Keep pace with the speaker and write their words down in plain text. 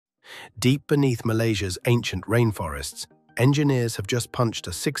Deep beneath Malaysia's ancient rainforests, engineers have just punched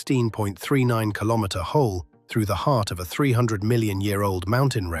a 16.39-kilometer hole through the heart of a 300-million-year-old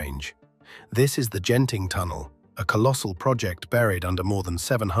mountain range. This is the Genting Tunnel, a colossal project buried under more than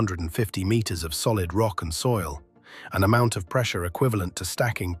 750 meters of solid rock and soil, an amount of pressure equivalent to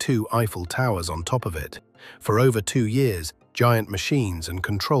stacking 2 Eiffel Towers on top of it. For over 2 years, giant machines and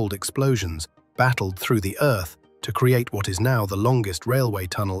controlled explosions battled through the earth to create what is now the longest railway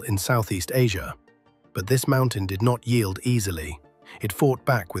tunnel in Southeast Asia. But this mountain did not yield easily. It fought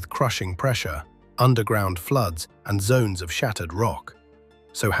back with crushing pressure, underground floods, and zones of shattered rock.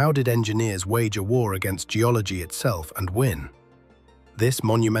 So how did engineers wage a war against geology itself and win? This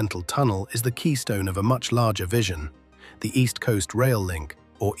monumental tunnel is the keystone of a much larger vision, the East Coast Rail Link,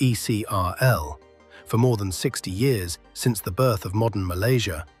 or ECRL. For more than 60 years, since the birth of modern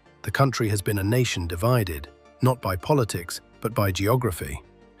Malaysia, the country has been a nation divided, not by politics, but by geography.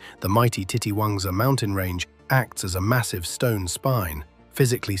 The mighty Titiwangsa mountain range acts as a massive stone spine,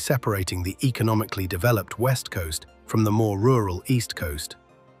 physically separating the economically developed west coast from the more rural east coast.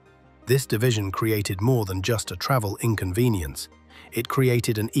 This division created more than just a travel inconvenience. It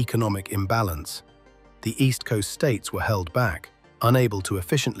created an economic imbalance. The east coast states were held back, unable to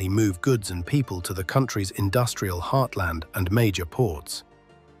efficiently move goods and people to the country's industrial heartland and major ports.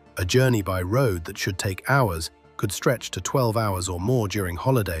 A journey by road that should take hours could stretch to 12 hours or more during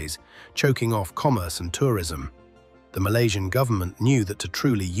holidays, choking off commerce and tourism. The Malaysian government knew that to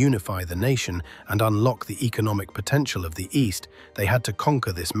truly unify the nation and unlock the economic potential of the East, they had to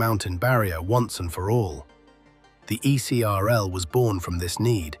conquer this mountain barrier once and for all. The ECRL was born from this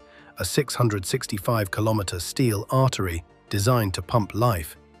need, a 665-kilometer steel artery designed to pump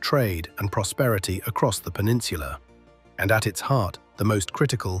life, trade, and prosperity across the peninsula. And at its heart, the most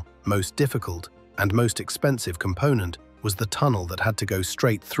critical, most difficult, and most expensive component was the tunnel that had to go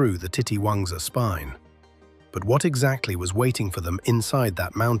straight through the Titiwangsa spine. But what exactly was waiting for them inside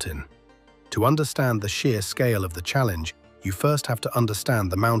that mountain? To understand the sheer scale of the challenge, you first have to understand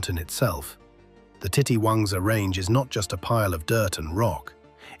the mountain itself. The Titiwangsa range is not just a pile of dirt and rock.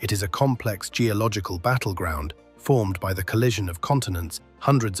 It is a complex geological battleground formed by the collision of continents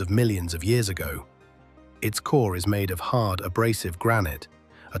hundreds of millions of years ago. Its core is made of hard, abrasive granite,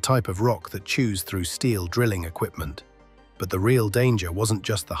 a type of rock that chews through steel drilling equipment. But the real danger wasn't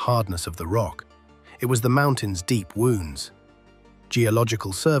just the hardness of the rock. It was the mountain's deep wounds.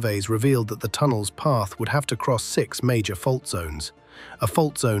 Geological surveys revealed that the tunnel's path would have to cross 6 major fault zones. A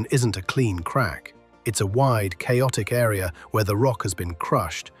fault zone isn't a clean crack. It's a wide, chaotic area where the rock has been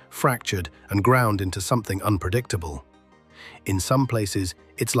crushed, fractured, and ground into something unpredictable. In some places,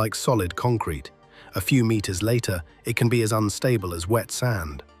 it's like solid concrete. A few meters later, it can be as unstable as wet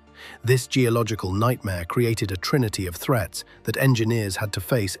sand. This geological nightmare created a trinity of threats that engineers had to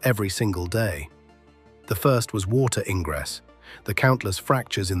face every single day. The first was water ingress. The countless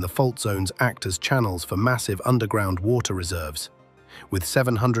fractures in the fault zones act as channels for massive underground water reserves. With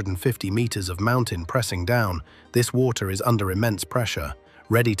 750 meters of mountain pressing down, this water is under immense pressure,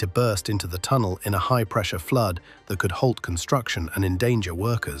 ready to burst into the tunnel in a high-pressure flood that could halt construction and endanger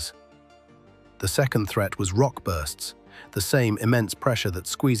workers. The second threat was rock bursts. The same immense pressure that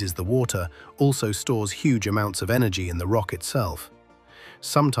squeezes the water also stores huge amounts of energy in the rock itself.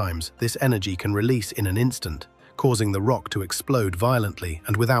 Sometimes this energy can release in an instant, causing the rock to explode violently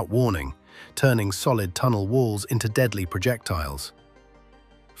and without warning, turning solid tunnel walls into deadly projectiles.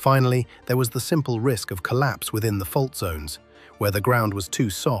 Finally, there was the simple risk of collapse within the fault zones, where the ground was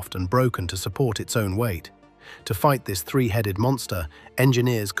too soft and broken to support its own weight. To fight this three-headed monster,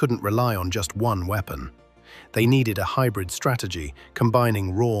 engineers couldn't rely on just one weapon. They needed a hybrid strategy,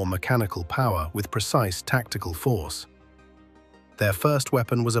 combining raw mechanical power with precise tactical force. Their first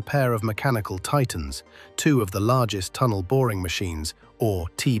weapon was a pair of mechanical titans, 2 of the largest tunnel boring machines, or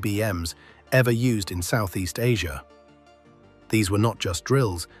TBMs, ever used in Southeast Asia. These were not just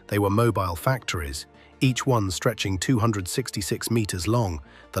drills, they were mobile factories, each one stretching 266 meters long,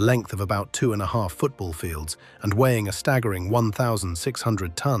 the length of about 2.5 football fields, and weighing a staggering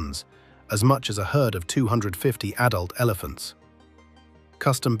 1,600 tons, as much as a herd of 250 adult elephants.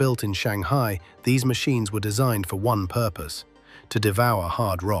 Custom-built in Shanghai, these machines were designed for one purpose: to devour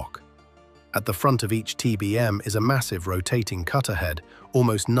hard rock. At the front of each TBM is a massive rotating cutter head,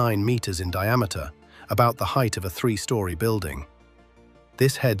 almost 9 meters in diameter, about the height of a 3-story building.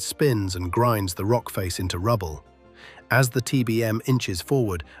 This head spins and grinds the rock face into rubble. As the TBM inches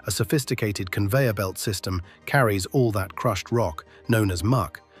forward, a sophisticated conveyor belt system carries all that crushed rock, known as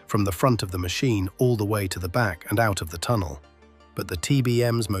muck, from the front of the machine all the way to the back and out of the tunnel. But the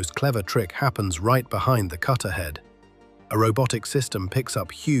TBM's most clever trick happens right behind the cutter head. A robotic system picks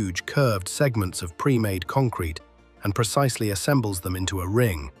up huge, curved segments of pre-made concrete and precisely assembles them into a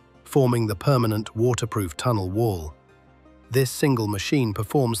ring, forming the permanent, waterproof tunnel wall. This single machine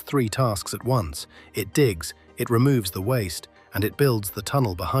performs 3 tasks at once. It digs, it removes the waste, and it builds the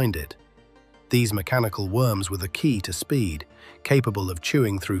tunnel behind it. These mechanical worms were the key to speed, capable of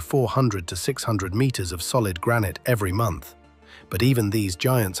chewing through 400 to 600 meters of solid granite every month. But even these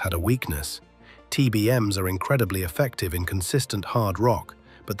giants had a weakness. TBMs are incredibly effective in consistent hard rock,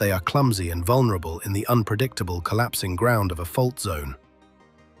 but they are clumsy and vulnerable in the unpredictable collapsing ground of a fault zone.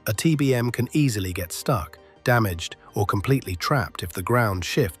 A TBM can easily get stuck, damaged, or completely trapped if the ground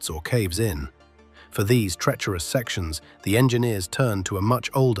shifts or caves in. For these treacherous sections, the engineers turned to a much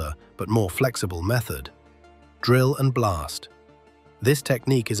older but more flexible method: drill and blast. This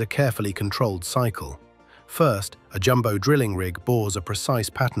technique is a carefully controlled cycle. First, a jumbo drilling rig bores a precise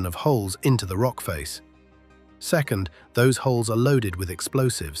pattern of holes into the rock face. Second, those holes are loaded with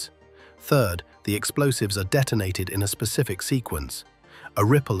explosives. Third, the explosives are detonated in a specific sequence, a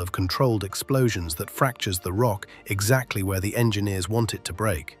ripple of controlled explosions that fractures the rock exactly where the engineers want it to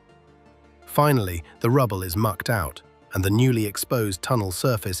break. Finally, the rubble is mucked out, and the newly exposed tunnel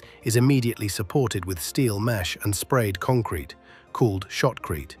surface is immediately supported with steel mesh and sprayed concrete, called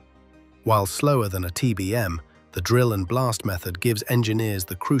shotcrete. While slower than a TBM, the drill and blast method gives engineers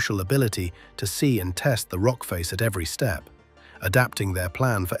the crucial ability to see and test the rock face at every step, adapting their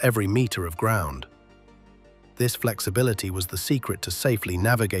plan for every meter of ground. This flexibility was the secret to safely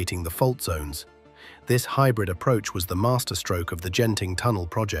navigating the fault zones. This hybrid approach was the masterstroke of the Genting Tunnel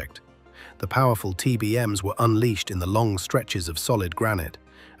project. The powerful TBMs were unleashed in the long stretches of solid granite,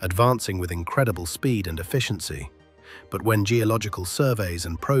 advancing with incredible speed and efficiency. But when geological surveys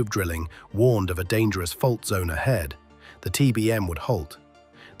and probe drilling warned of a dangerous fault zone ahead, the TBM would halt.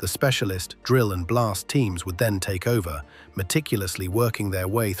 The specialist drill and blast teams would then take over, meticulously working their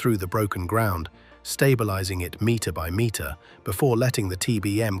way through the broken ground, stabilizing it meter by meter before letting the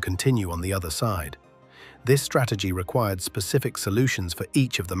TBM continue on the other side. This strategy required specific solutions for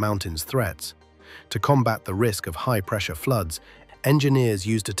each of the mountain's threats. To combat the risk of high-pressure floods, engineers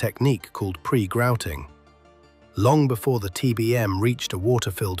used a technique called pre-grouting. Long before the TBM reached a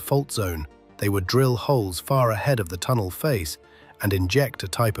water-filled fault zone, they would drill holes far ahead of the tunnel face and inject a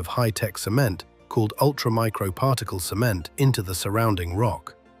type of high-tech cement called ultra-microparticle cement into the surrounding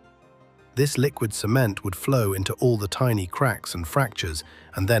rock. This liquid cement would flow into all the tiny cracks and fractures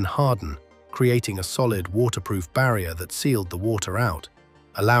and then harden, creating a solid waterproof barrier that sealed the water out,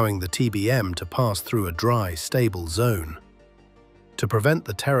 allowing the TBM to pass through a dry, stable zone. To prevent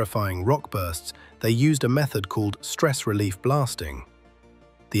the terrifying rock bursts, they used a method called stress relief blasting.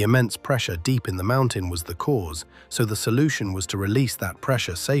 The immense pressure deep in the mountain was the cause, so the solution was to release that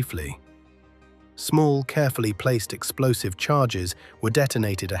pressure safely. Small, carefully placed explosive charges were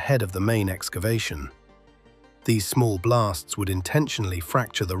detonated ahead of the main excavation. These small blasts would intentionally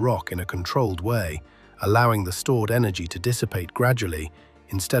fracture the rock in a controlled way, allowing the stored energy to dissipate gradually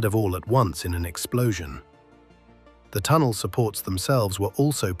instead of all at once in an explosion. The tunnel supports themselves were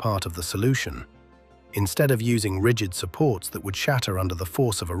also part of the solution. Instead of using rigid supports that would shatter under the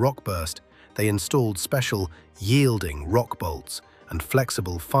force of a rock burst, they installed special, yielding rock bolts and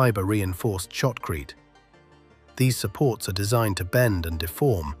flexible fiber-reinforced shotcrete. These supports are designed to bend and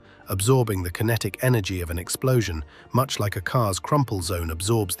deform, absorbing the kinetic energy of an explosion, much like a car's crumple zone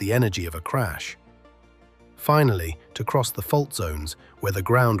absorbs the energy of a crash. Finally, to cross the fault zones, where the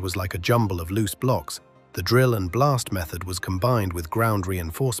ground was like a jumble of loose blocks, the drill and blast method was combined with ground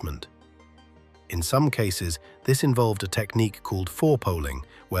reinforcement. In some cases, this involved a technique called forepoling,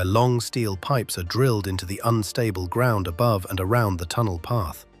 where long steel pipes are drilled into the unstable ground above and around the tunnel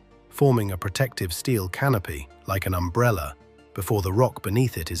path, forming a protective steel canopy, like an umbrella, before the rock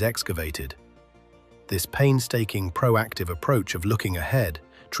beneath it is excavated. This painstaking, proactive approach of looking ahead,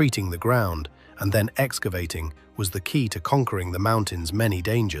 treating the ground, and then excavating was the key to conquering the mountain's many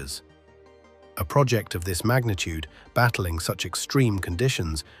dangers. A project of this magnitude, battling such extreme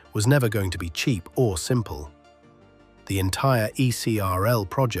conditions, was never going to be cheap or simple. The entire ECRL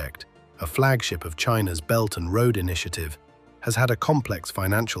project, a flagship of China's Belt and Road Initiative, has had a complex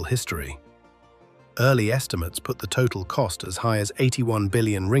financial history. Early estimates put the total cost as high as 81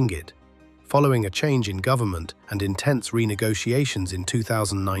 billion ringgit. Following a change in government and intense renegotiations in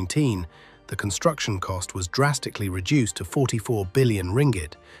 2019, the construction cost was drastically reduced to 44 billion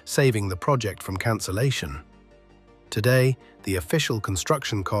ringgit, saving the project from cancellation. Today, the official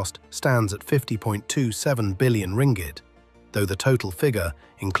construction cost stands at 50.27 billion ringgit, though the total figure,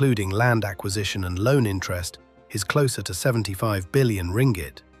 including land acquisition and loan interest, is closer to 75 billion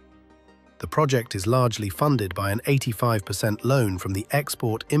ringgit. The project is largely funded by an 85% loan from the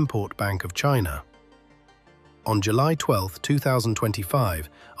Export-Import Bank of China. On July 12, 2025,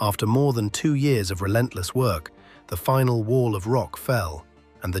 after more than 2 years of relentless work, the final wall of rock fell,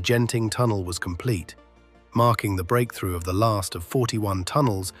 and the Genting Tunnel was complete, marking the breakthrough of the last of 41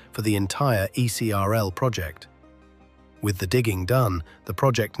 tunnels for the entire ECRL project. With the digging done, the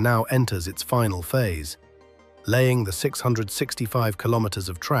project now enters its final phase, laying the 665 kilometers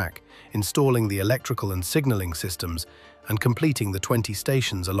of track, installing the electrical and signaling systems, and completing the 20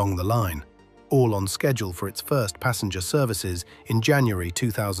 stations along the line, all on schedule for its first passenger services in January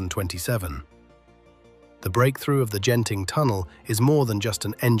 2027. The breakthrough of the Genting Tunnel is more than just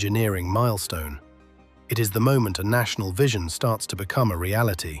an engineering milestone. It is the moment a national vision starts to become a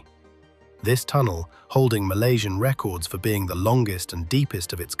reality. This tunnel, holding Malaysian records for being the longest and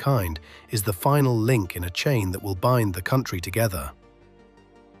deepest of its kind, is the final link in a chain that will bind the country together.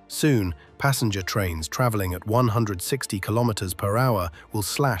 Soon, passenger trains traveling at 160 kilometers per hour will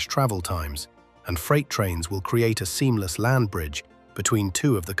slash travel times, and freight trains will create a seamless land bridge between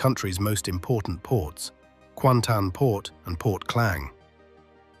two of the country's most important ports, Kuantan Port and Port Klang.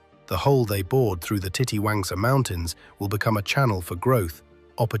 The hole they bored through the Titiwangsa Mountains will become a channel for growth,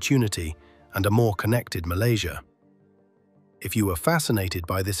 opportunity, and a more connected Malaysia. If you were fascinated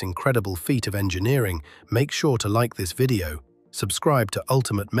by this incredible feat of engineering, make sure to like this video, subscribe to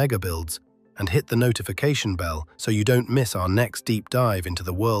Ultimate Mega Builds, and hit the notification bell so you don't miss our next deep dive into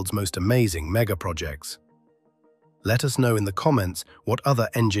the world's most amazing mega projects. Let us know in the comments what other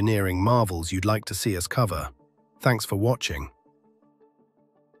engineering marvels you'd like to see us cover. Thanks for watching.